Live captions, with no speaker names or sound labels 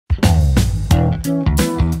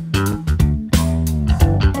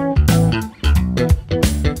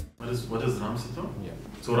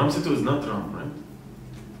Setu is not Ram,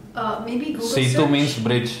 right? Maybe Google Setu search? means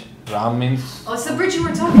bridge. Ram means... Oh, it's the bridge you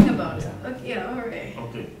were talking about. Yeah. Okay, yeah, alright.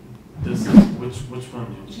 Okay. This is which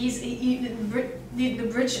one? The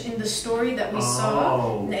bridge in the story that we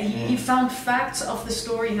saw. He found facts of the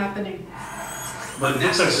story happening. But it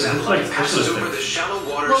looks like passes over the shallow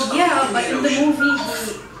waters. Well, yeah, but in the movie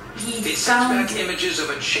he it found sends back images of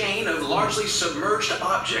a chain of largely submerged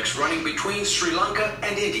objects running between Sri Lanka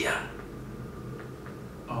and India.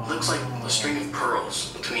 Looks like a string of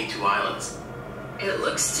pearls between two islands. It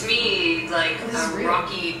looks to me like a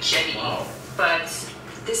rocky jetty, but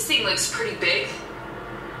this thing looks pretty big.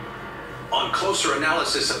 On closer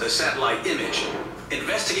analysis of the satellite image,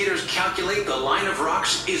 investigators calculate the line of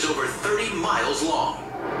rocks is over 30 miles long.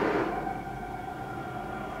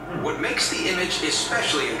 What makes the image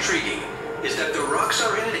especially intriguing is that the rocks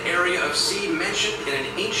are in an area of sea mentioned in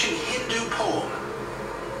an ancient Hindu poem.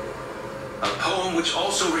 A poem which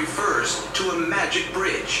also refers to a magic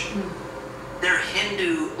bridge. They're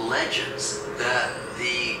Hindu legends that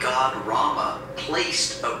the god Rama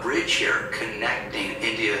placed a bridge here connecting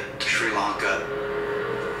India to Sri Lanka.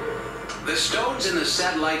 The stones in the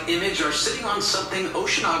satellite image are sitting on something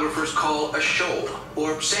oceanographers call a shoal,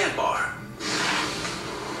 or sandbar.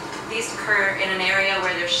 These occur in an area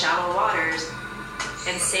where there's shallow waters,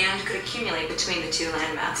 and sand could accumulate between the two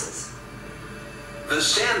land masses. The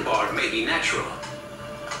sandbar may be natural,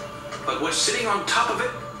 but what's sitting on top of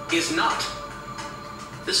it is not.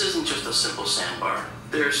 This isn't just a simple sandbar.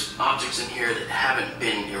 There's objects in here that haven't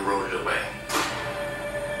been eroded away.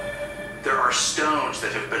 There are stones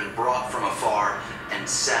that have been brought from afar and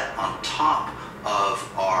set on top of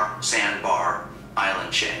our sandbar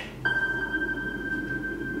island chain.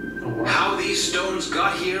 How these stones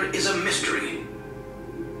got here is a mystery.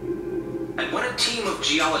 And when a team of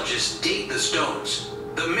geologists date the stones,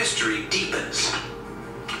 the mystery deepens.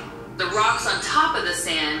 The rocks on top of the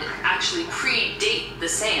sand actually predate the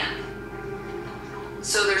sand.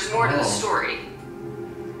 So there's more to the story.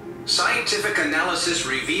 Scientific analysis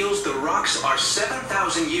reveals the rocks are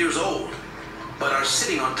 7,000 years old, but are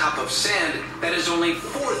sitting on top of sand that is only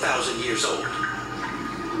 4,000 years old.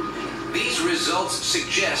 These results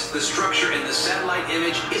suggest the structure in the satellite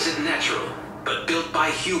image isn't natural, but built by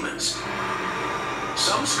humans.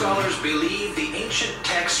 Some scholars believe the ancient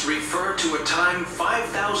texts refer to a time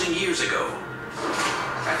 5,000 years ago.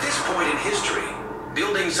 At this point in history,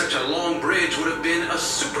 building such a long bridge would have been a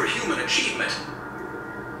superhuman achievement.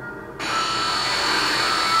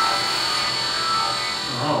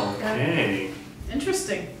 Okay.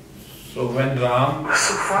 Interesting. So when Ram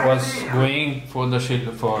was going for the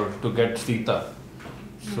to get Sita,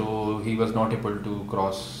 so he was not able to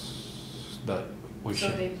cross the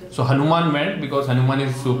ocean. So Hanuman went because Hanuman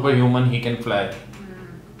is superhuman, he can fly.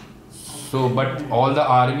 So but all the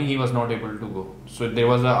army he was not able to go. So there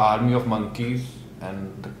was an army of monkeys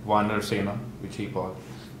and the Vanar Sena, which he called.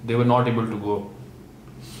 They were not able to go.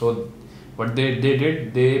 So what they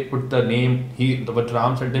did, they put the name, what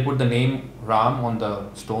Ram said, they put the name Ram on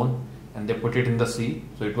the stone and they put it in the sea,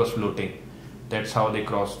 so it was floating. That's how they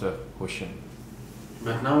crossed the ocean.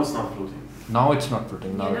 But now it's not floating. Now it's not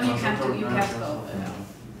floating. Now Yeah, it's no, not. you can't go.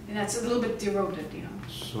 And that's a little bit eroded, you know.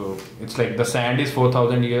 So it's like the sand is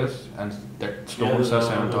 4,000 years and that stones are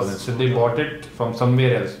 7,000. So they bought it from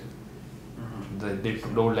somewhere else. They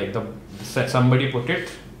told like somebody put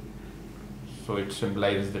it. So it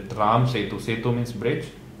symbolizes that ramsetu. Setu means bridge.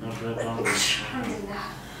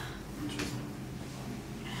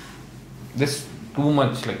 This too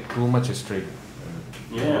much history.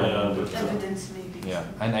 Yeah. Evidence maybe. Yeah,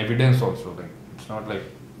 and evidence also. Like it's not like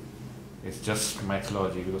it's just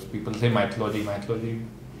mythology, because people say mythology,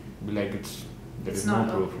 be like there is no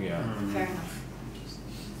proof. Yeah. Fair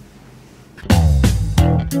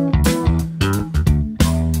enough.